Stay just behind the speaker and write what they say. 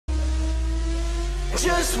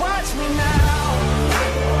Just watch me now.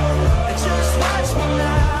 Just watch me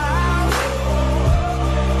now.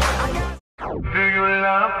 Do you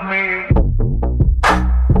love me?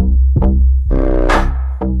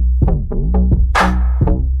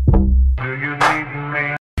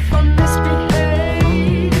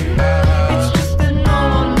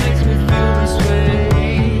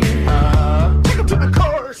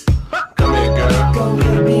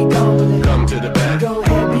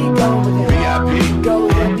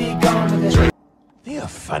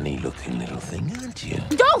 Funny looking little thing, aren't you?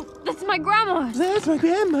 Don't! That's my grandma's. That's my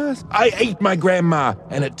grandma's. I ate my grandma,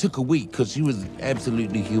 and it took a week because she was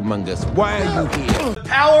absolutely humongous. Why are you here? The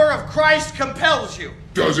power of Christ compels you.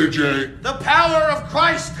 Does it, Jay? The power of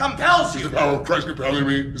Christ compels you. Is the power of Christ compelling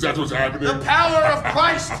me? Is that what's happening? The power of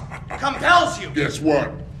Christ compels you. Guess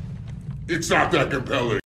what? It's not that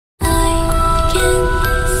compelling. I can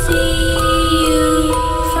see you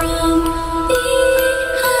from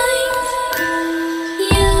behind.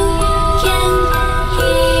 You can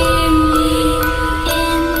hear me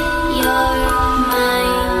in your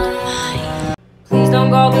mind. Please don't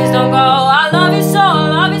go, please don't go. I love you so, I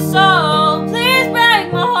love you so. Please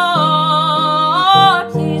break my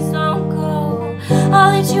heart. Please don't go.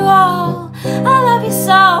 I'll let you all. I love you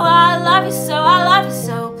so, I love you so, I love you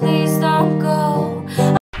so. Please don't go.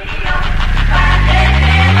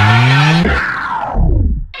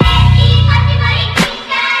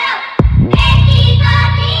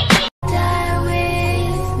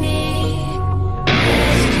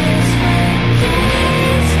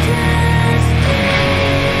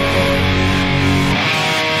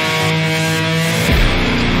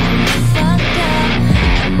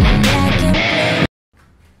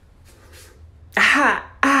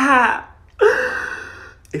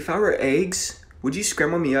 If I were eggs, would you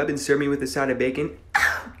scramble me up and serve me with a side of bacon?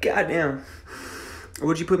 Goddamn. Or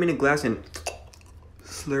would you put me in a glass and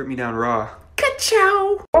slurp me down raw?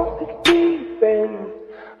 Ka-chow! I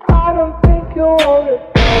don't think you wanna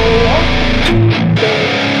go.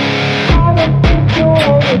 I don't think you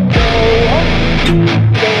wanna go.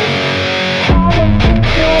 I don't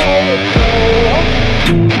think you wanna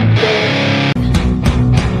go.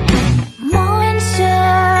 Monster,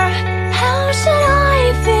 how should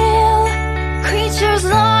I feel? Creatures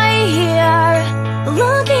lie here,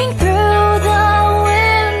 looking through the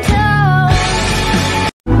window.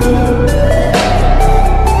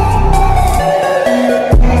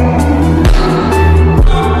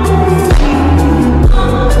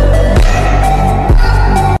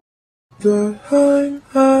 The time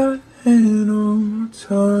had no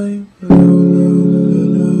time.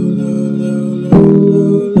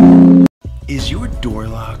 Is your door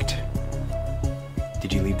locked?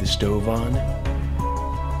 Did you leave the stove on?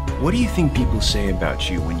 What do you think people say about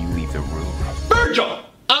you when you leave the room? Virgil!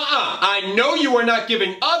 I know you are not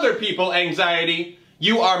giving other people anxiety.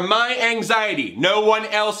 You are my anxiety, no one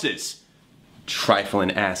else's.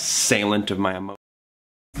 Trifling ass assailant of my emotions.